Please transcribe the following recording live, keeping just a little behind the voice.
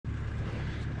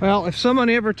Well, if someone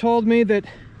ever told me that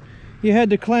you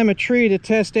had to climb a tree to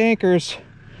test anchors,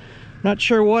 not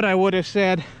sure what I would have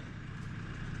said.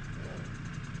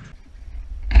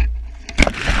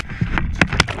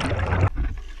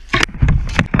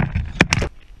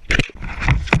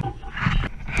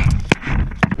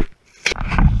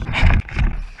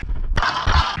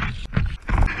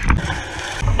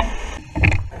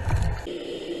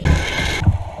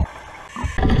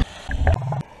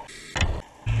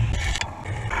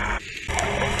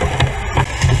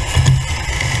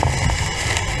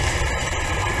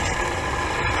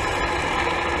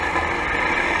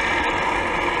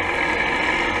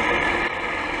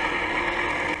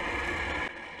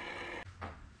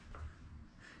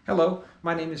 Hello,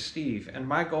 my name is Steve, and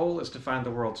my goal is to find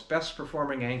the world's best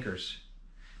performing anchors.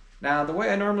 Now, the way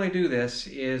I normally do this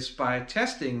is by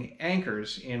testing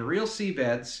anchors in real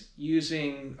seabeds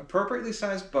using appropriately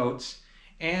sized boats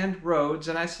and rods,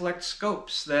 and I select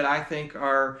scopes that I think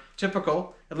are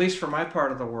typical, at least for my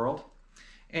part of the world.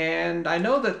 And I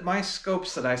know that my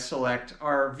scopes that I select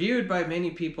are viewed by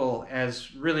many people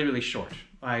as really short.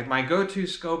 My go-to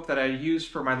scope that I use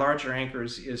for my larger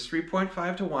anchors is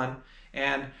 3.5 to 1.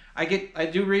 And I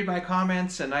do read my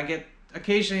comments, and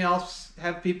occasionally I'll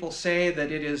have people say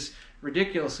that it is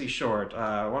ridiculously short.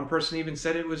 One person even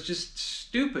said it was just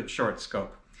stupid short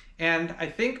scope. And I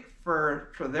think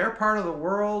for their part of the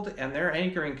world and their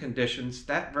anchoring conditions,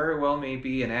 that very well may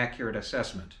be an accurate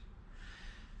assessment.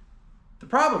 The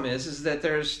problem is that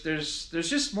there's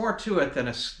just more to it than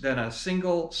a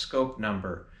single scope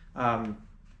number.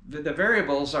 The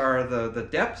variables are the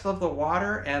depth of the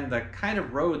water and the kind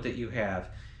of rod that you have.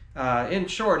 In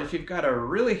short, if you've got a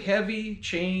really heavy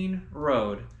chain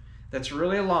rod that's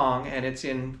really long and it's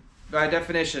by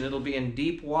definition, it'll be in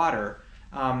deep water,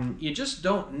 you just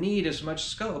don't need as much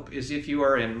scope as if you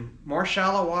are in more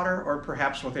shallow water or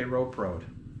perhaps with a rope rod.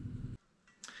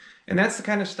 And that's the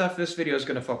kind of stuff this video is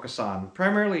going to focus on,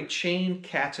 primarily chain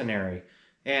catenary.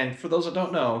 And for those that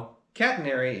don't know,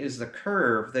 catenary is the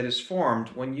curve that is formed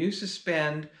when you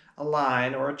suspend a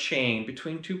line or a chain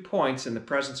between 2 points in the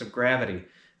presence of gravity.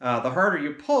 The harder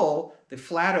you pull, the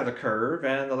flatter the curve,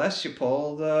 and the less you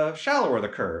pull, the shallower the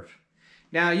curve.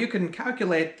 Now, you can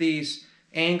calculate these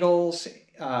angles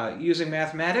using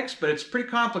mathematics, but it's pretty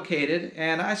complicated,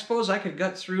 and I suppose I could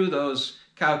gut through those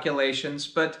calculations,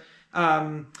 but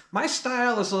my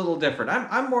style is a little different.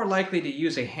 I'm more likely to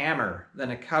use a hammer than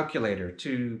a calculator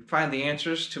to find the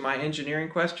answers to my engineering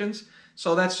questions.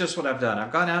 So that's just what I've done.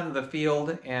 I've gone out in the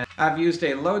field and I've used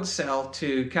a load cell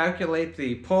to calculate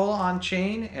the pull on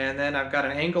chain, and then I've got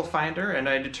an angle finder, and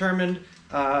I determined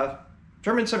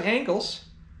some angles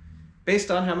based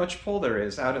on how much pull there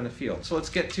is out in the field. So let's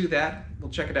get to that.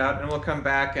 We'll check it out, and we'll come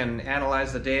back and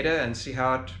analyze the data and see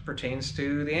how it pertains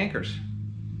to the anchors.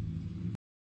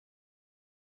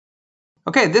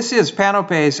 Okay, this is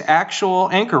Panopay's actual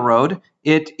anchor rod.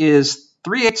 It is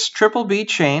 3/8 triple B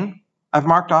chain. I've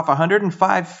marked off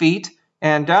 105 feet,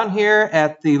 and down here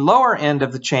at the lower end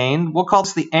of the chain, we'll call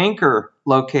this the anchor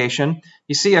location.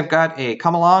 You see I've got a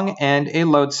come along and a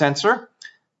load sensor.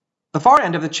 The far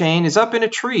end of the chain is up in a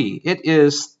tree. It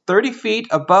is 30 feet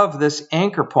above this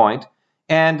anchor point,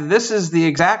 and this is the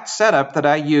exact setup that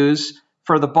I use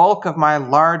for the bulk of my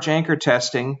large anchor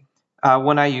testing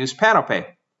when I use Panopay.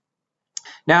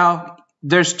 Now,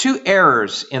 there's 2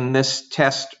 errors in this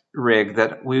test rig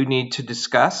that we need to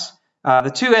discuss.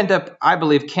 The 2 end up, I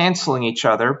believe, canceling each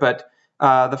other, but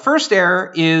the first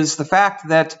error is the fact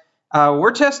that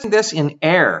we're testing this in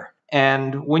air,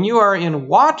 and when you are in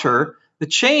water, the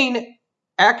chain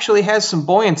actually has some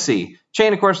buoyancy.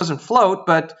 Chain, of course, doesn't float,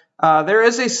 but there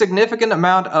is a significant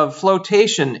amount of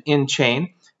flotation in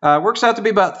chain. Works out to be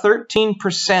about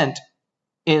 13%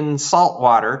 in salt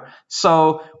water.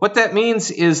 So what that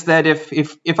means is that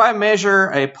if I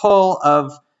measure a pull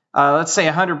of, let's say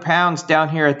 100 pounds down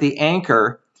here at the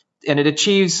anchor, and it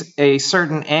achieves a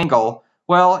certain angle,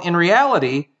 well, in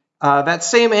reality, that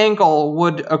same angle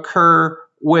would occur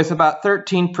with about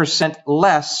 13%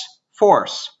 less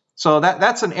force. So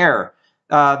that's an error.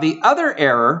 The other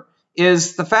error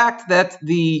is the fact that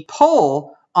the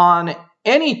pull on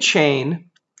any chain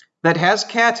that has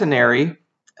catenary,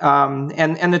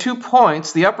 and the 2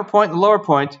 points, the upper point and the lower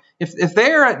point, if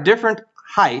they are at different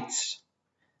heights,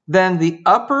 then the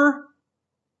upper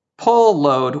pull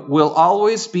load will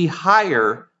always be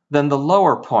higher than the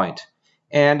lower point.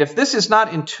 And if this is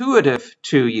not intuitive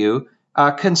to you,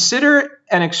 consider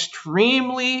an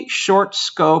extremely short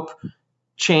scope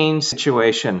chain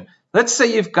situation. Let's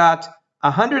say you've got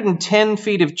 110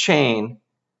 feet of chain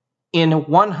in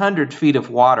 100 feet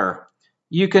of water.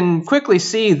 You can quickly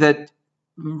see that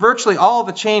virtually all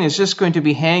the chain is just going to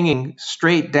be hanging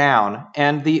straight down,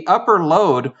 and the upper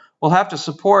load will have to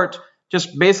support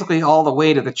just basically all the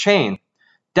weight of the chain.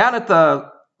 Down at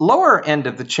the lower end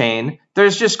of the chain,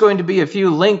 there's just going to be a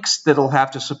few links that'll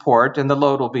have to support, and the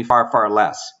load will be far, far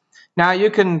less. Now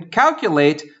you can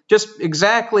calculate just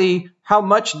exactly how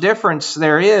much difference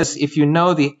there is if you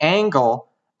know the angle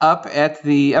up at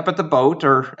the boat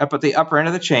or up at the upper end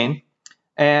of the chain,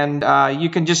 and you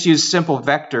can just use simple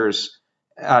vectors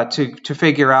to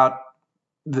figure out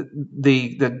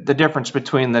the difference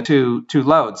between the two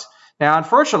loads. Now,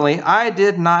 unfortunately, I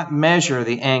did not measure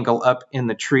the angle up in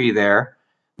the tree there,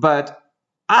 but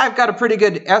I've got a pretty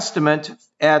good estimate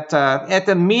at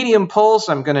the medium pulls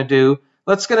I'm going to do.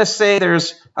 Let's going to say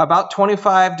there's about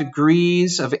 25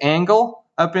 degrees of angle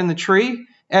up in the tree,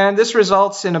 and this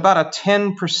results in about a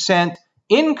 10%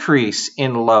 increase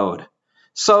in load.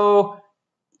 So,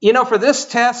 you know, for this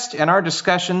test and our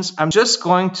discussions, I'm just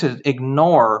going to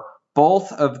ignore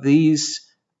both of these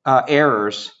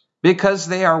errors because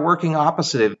they are working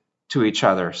opposite to each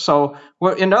other. So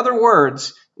in other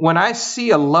words, when I see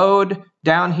a load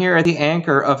down here at the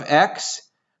anchor of X,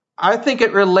 I think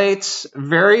it relates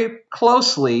very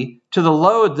closely to the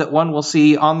load that one will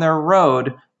see on their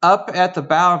road up at the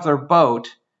bow of their boat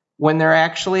when they're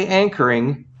actually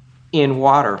anchoring in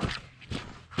water.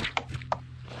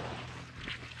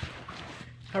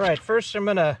 All right, first I'm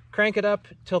gonna crank it up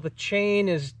till the chain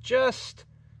is just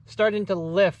starting to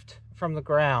lift from the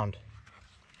ground.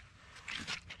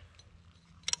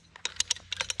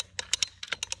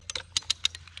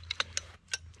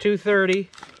 $230,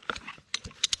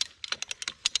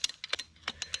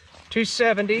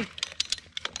 $270,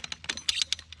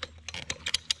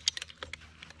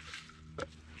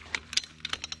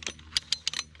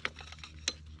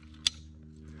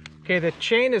 okay, the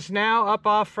chain is now up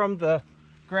off from the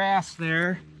grass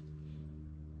there,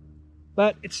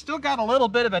 but it's still got a little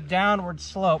bit of a downward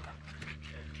slope.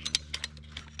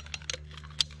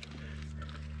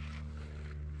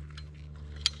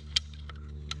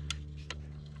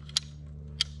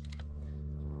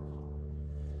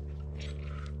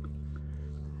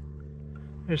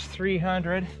 There's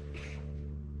 300.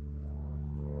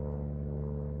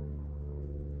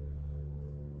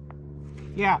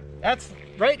 Yeah, that's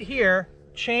right here.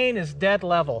 Chain is dead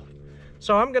level.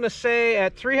 So I'm going to say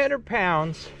at 300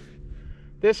 pounds,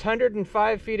 this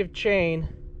 105 feet of chain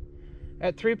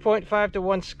at 3.5 to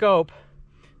 1 scope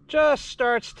just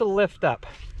starts to lift up.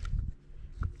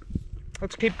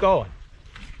 Let's keep going.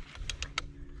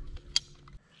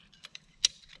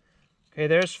 Okay,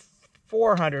 there's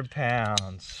 400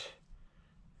 pounds.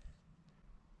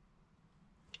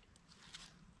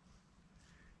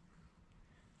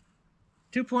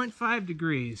 $2.5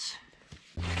 degrees.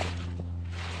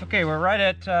 Okay, we're right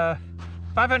at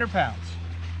 500 pounds.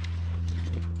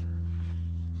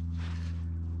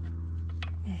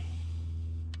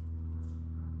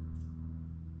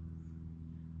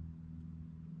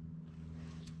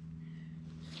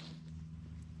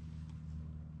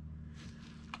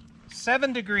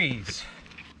 $7 degrees.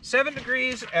 7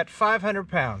 degrees at 500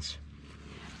 pounds.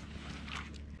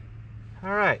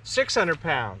 All right, 600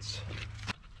 pounds.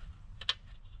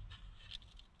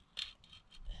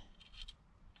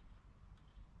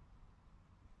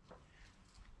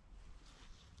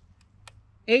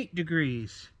 $8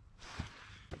 degrees.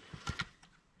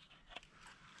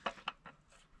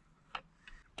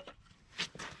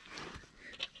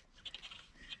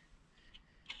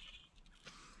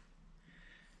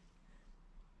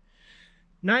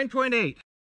 $9.8.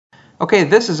 Okay,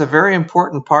 this is a very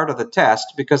important part of the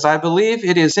test because I believe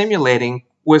it is simulating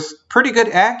with pretty good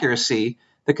accuracy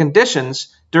the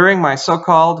conditions during my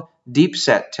so-called deep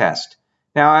set test.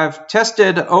 Now, I've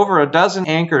tested over a dozen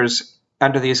anchors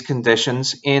under these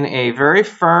conditions in a very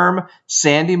firm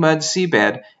sandy mud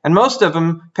seabed, and most of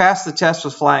them pass the test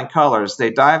with flying colors.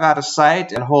 They dive out of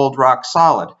sight and hold rock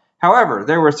solid. However,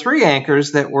 there were 3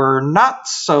 anchors that were not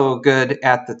so good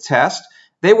at the test.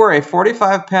 They were a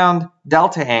 45-pound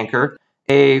Delta anchor,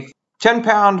 a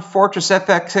 10-pound Fortress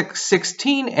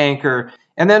FX16 anchor,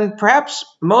 and then perhaps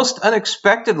most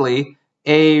unexpectedly,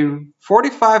 a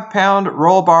 45-pound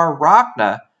roll bar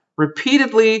Rockna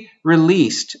repeatedly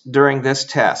released during this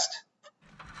test.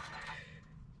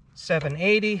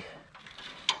 780,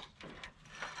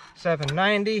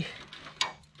 790,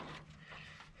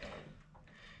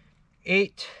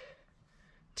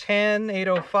 810,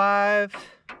 805,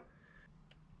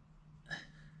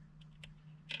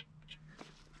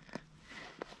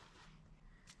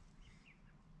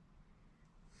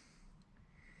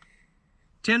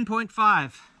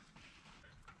 10.5,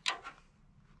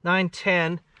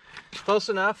 910, close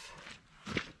enough.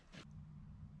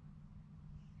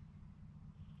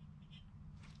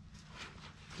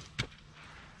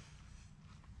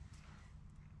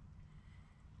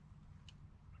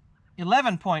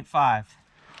 11.5.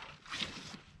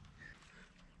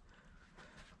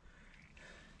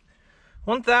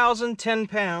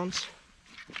 £1,010.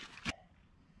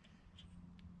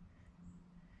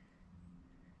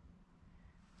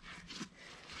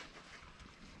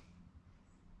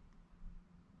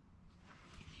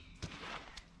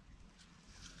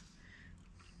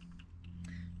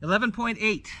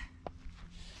 $11.8.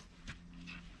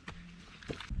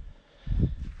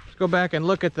 Let's go back and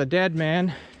look at the dead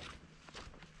man.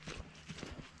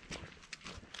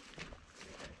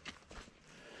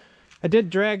 I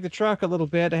did drag the truck a little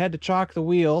bit. I had to chalk the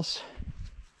wheels.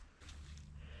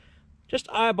 Just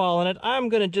eyeballing it, I'm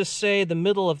going to just say the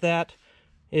middle of that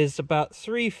is about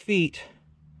 3 feet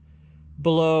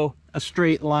below a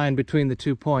straight line between the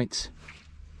 2 points.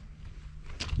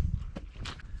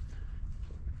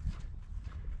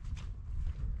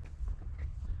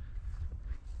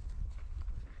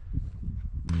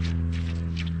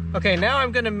 Okay, now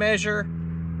I'm going to measure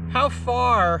how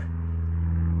far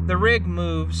the rig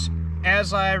moves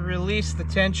as I release the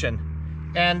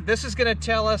tension. And this is going to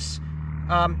tell us,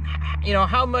 you know,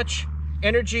 how much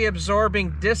energy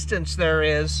absorbing distance there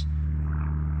is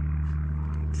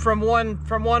from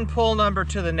one pull number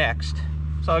to the next.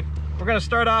 So we're going to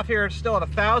start off here still at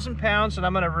 1,000 pounds, and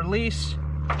I'm going to release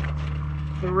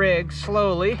the rig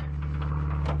slowly.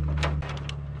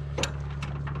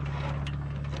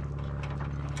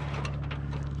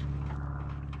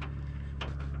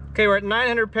 Okay, we're at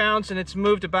 900 pounds and it's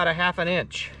moved about a half an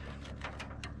inch.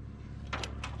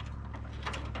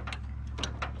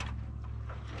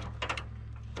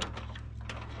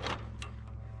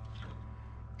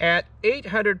 At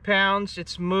 800 pounds,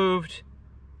 it's moved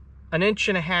an inch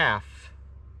and a half.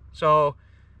 So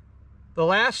the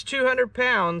last 200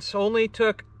 pounds only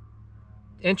took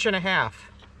an inch and a half.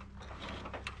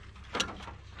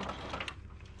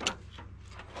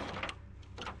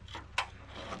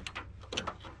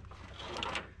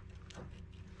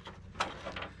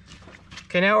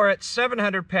 Okay, now we're at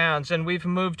 700 pounds and we've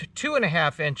moved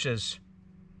 2.5 inches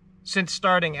since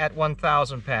starting at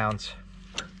 1,000 pounds.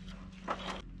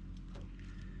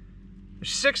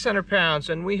 600 pounds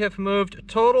and we have moved a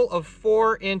total of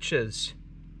 4 inches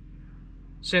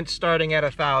since starting at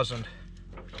 1,000.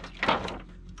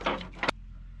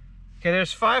 Okay,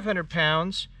 there's 500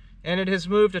 pounds and it has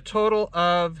moved a total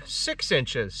of 6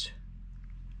 inches.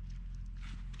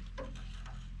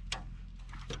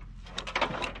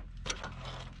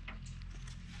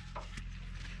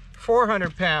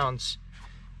 $400 pounds.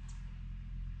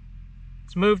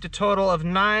 It's moved a total of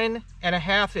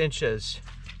 9.5 inches.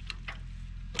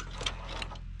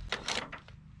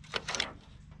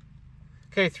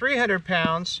 Okay, 300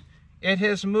 pounds. It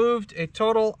has moved a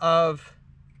total of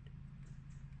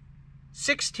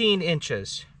 16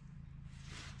 inches.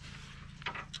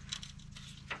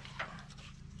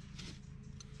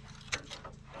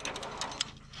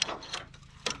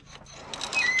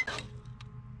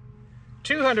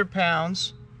 $200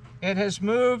 pounds, it has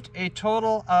moved a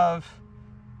total of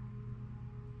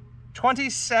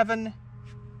 26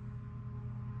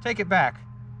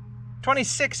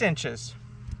 inches.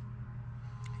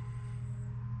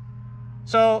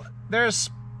 So there's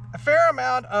a fair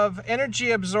amount of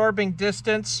energy absorbing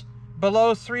distance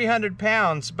below 300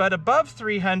 pounds, but above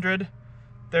 300,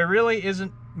 there really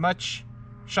isn't much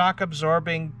shock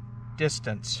absorbing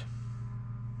distance.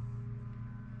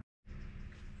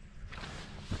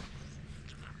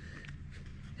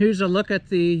 Here's a look at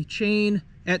the chain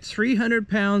at 300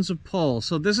 pounds of pull.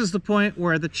 So this is the point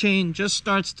where the chain just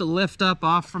starts to lift up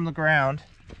off from the ground.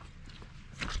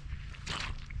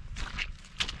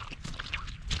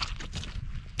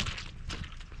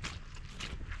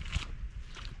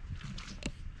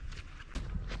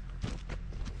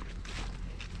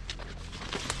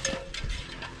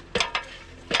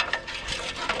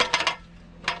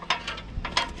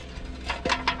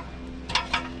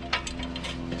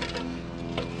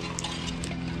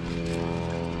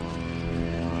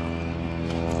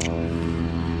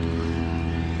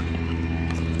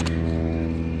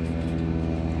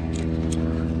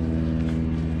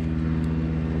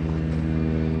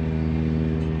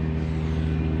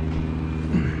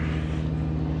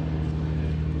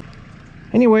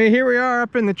 Anyway, here we are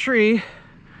up in the tree.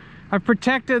 I've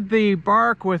protected the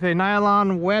bark with a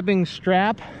nylon webbing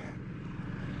strap.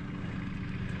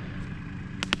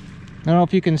 I don't know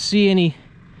if you can see any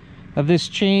of this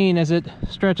chain as it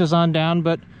stretches on down,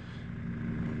 but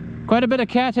quite a bit of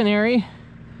catenary.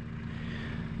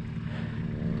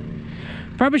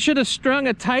 Probably should have strung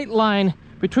a tight line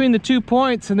between the 2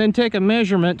 points and then take a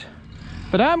measurement,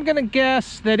 but I'm gonna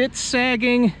guess that it's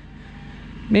sagging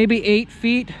maybe 8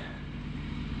 feet.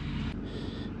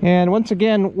 And once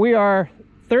again, we are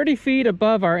 30 feet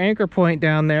above our anchor point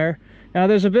down there. Now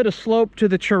there's a bit of slope to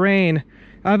the terrain.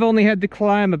 I've only had to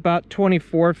climb about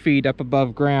 24 feet up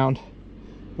above ground.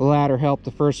 The ladder helped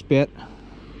the first bit.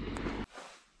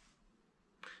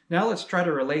 Now let's try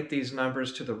to relate these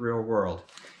numbers to the real world.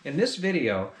 In this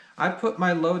video, I put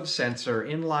my load sensor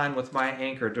in line with my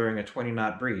anchor during a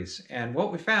 20-knot breeze, and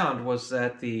what we found was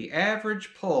that the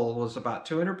average pull was about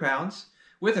 200 pounds,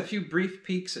 with a few brief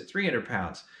peaks at 300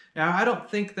 pounds. Now, I don't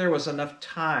think there was enough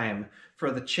time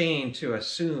for the chain to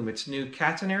assume its new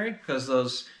catenary, because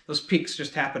those peaks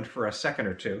just happened for a second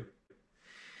or two.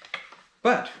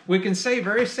 But we can say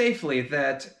very safely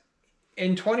that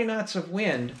in 20 knots of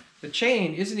wind, the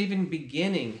chain isn't even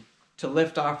beginning to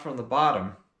lift off from the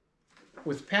bottom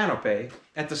with Panopay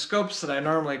at the scopes that I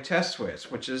normally test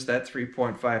with, which is that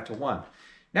 3.5 to 1.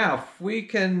 Now, if we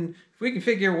can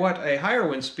figure what a higher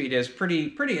wind speed is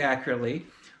pretty accurately,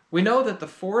 we know that the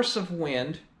force of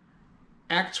wind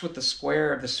acts with the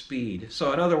square of the speed.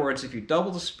 So in other words, if you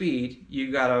double the speed,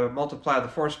 you got to multiply the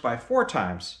force by 4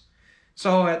 times.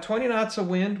 So at 20 knots of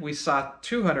wind, we saw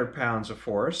 200 pounds of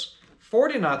force.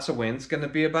 40 knots of wind is going to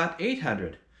be about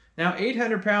 800. Now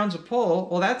 800 pounds of pull,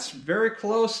 well, that's very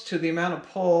close to the amount of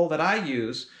pull that I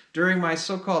use during my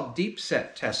so-called deep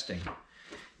set testing.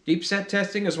 Deep set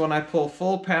testing is when I pull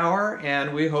full power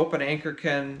and we hope an anchor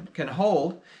can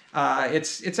hold.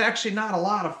 It's actually not a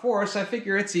lot of force. I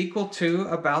figure it's equal to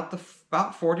about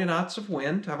 40 knots of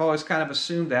wind. I've always kind of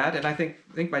assumed that, and I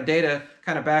think my data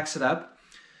kind of backs it up.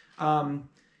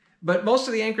 But most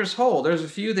of the anchors hold. There's a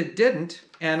few that didn't,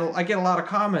 and I get a lot of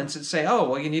comments that say, oh,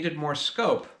 well, you needed more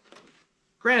scope.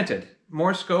 Granted,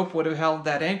 more scope would have held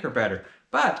that anchor better.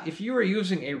 But if you were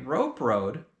using a rope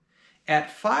rode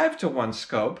at 5 to 1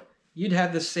 scope, you'd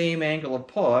have the same angle of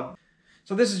pull.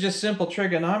 So this is just simple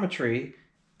trigonometry.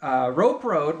 Rope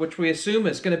rode, which we assume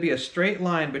is going to be a straight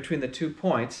line between the 2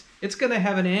 points, it's going to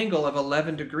have an angle of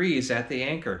 11 degrees at the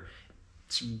anchor.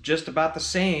 It's just about the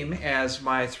same as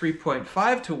my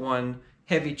 3.5 to 1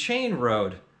 heavy chain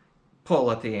rode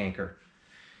pull at the anchor.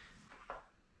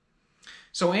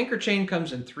 So anchor chain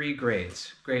comes in 3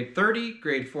 grades: grade 30,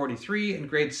 grade 43, and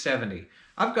grade 70.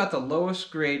 I've got the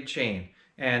lowest grade chain,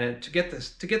 and to get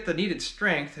the needed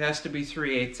strength, it has to be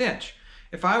 3/8 inch.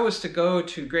 If I was to go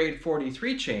to grade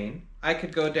 43 chain, I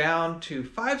could go down to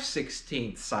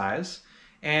 5/16 size,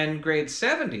 and grade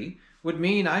 70 would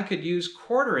mean I could use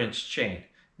 1/4 inch chain.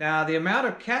 Now, the amount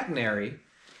of catenary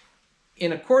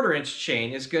in a 1/4 inch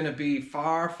chain is going to be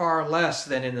far, far less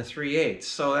than in the 3/8.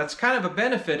 So that's kind of a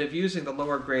benefit of using the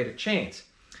lower graded chains.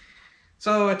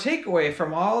 So a takeaway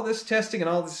from all this testing and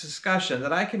all this discussion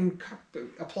that I can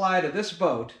apply to this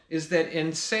boat is that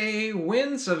in, say,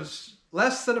 winds of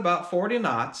less than about 40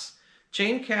 knots,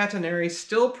 chain catenary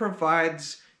still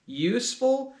provides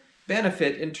useful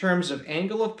benefit in terms of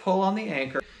angle of pull on the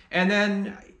anchor. And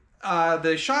then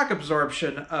the shock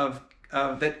absorption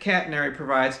that catenary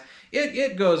provides,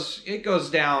 it goes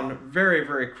down very,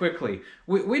 very quickly.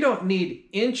 We don't need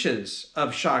inches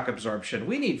of shock absorption.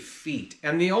 We need feet.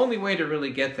 And the only way to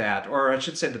really get that, or I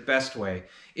should say the best way,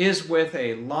 is with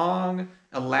a long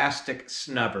elastic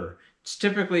snubber. It's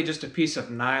typically just a piece of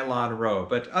nylon rope,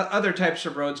 but other types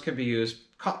of rods can be used.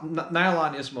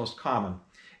 Nylon is most common.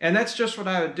 And that's just what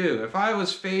I would do. If I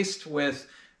was faced with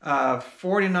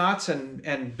 40 knots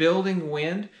and building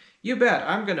wind, you bet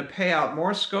I'm going to pay out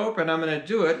more scope, and I'm going to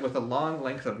do it with a long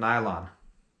length of nylon.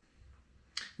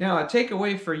 Now, a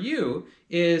takeaway for you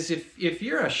is if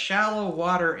you're a shallow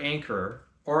water anchorer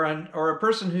or a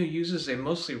person who uses a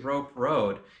mostly rope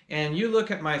rode, and you look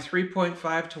at my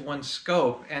 3.5 to 1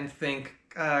 scope and think,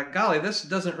 golly, this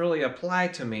doesn't really apply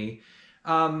to me,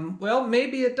 well,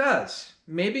 maybe it does.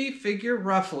 Maybe figure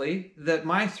roughly that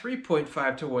my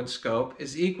 3.5 to 1 scope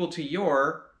is equal to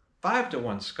your 5 to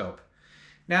 1 scope.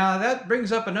 Now that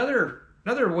brings up another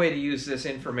way to use this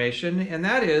information, and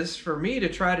that is for me to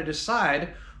try to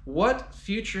decide what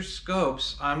future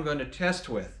scopes I'm going to test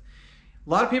with. A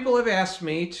lot of people have asked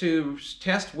me to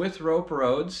test with rope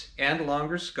rods and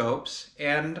longer scopes,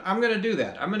 and I'm going to do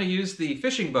that. I'm going to use the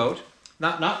fishing boat,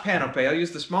 not Panopay. I'll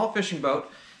use the small fishing boat,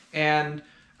 and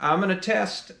I'm going to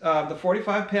test the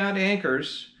 45-pound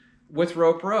anchors with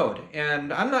rope rode,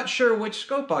 and I'm not sure which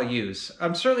scope I'll use.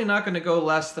 I'm certainly not going to go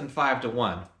less than 5 to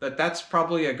 1, but that's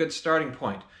probably a good starting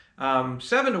point.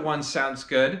 7 to 1 sounds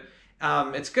good.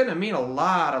 It's going to mean a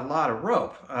lot of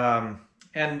rope, and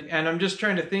I'm just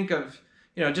trying to think of,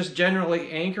 just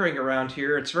generally anchoring around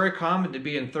here. It's very common to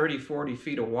be in 30-40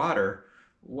 feet of water.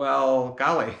 Well,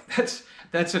 golly,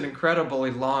 that's an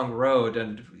incredibly long road,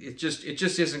 and it just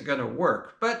isn't going to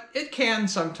work. But it can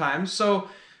sometimes. So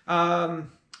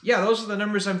yeah, those are the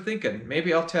numbers I'm thinking.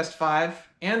 Maybe I'll test 5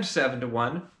 and 7 to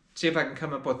 1, see if I can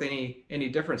come up with any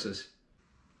differences.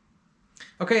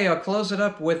 Okay, I'll close it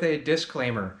up with a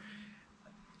disclaimer.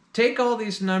 Take all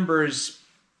these numbers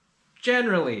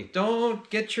generally. Don't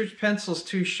get your pencils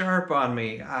too sharp on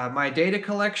me. My data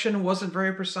collection wasn't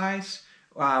very precise.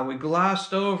 We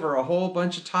glossed over a whole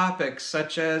bunch of topics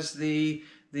such as the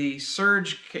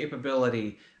surge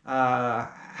capability.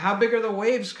 How big are the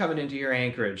waves coming into your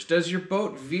anchorage? Does your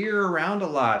boat veer around a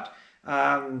lot?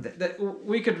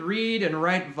 We could read and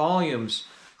write volumes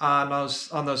on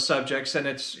those subjects, and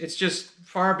it's just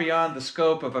far beyond the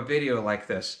scope of a video like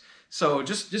this. So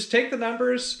just take the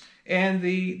numbers and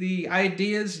the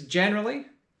ideas generally,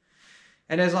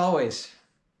 and as always,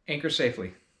 anchor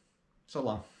safely. So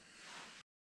long.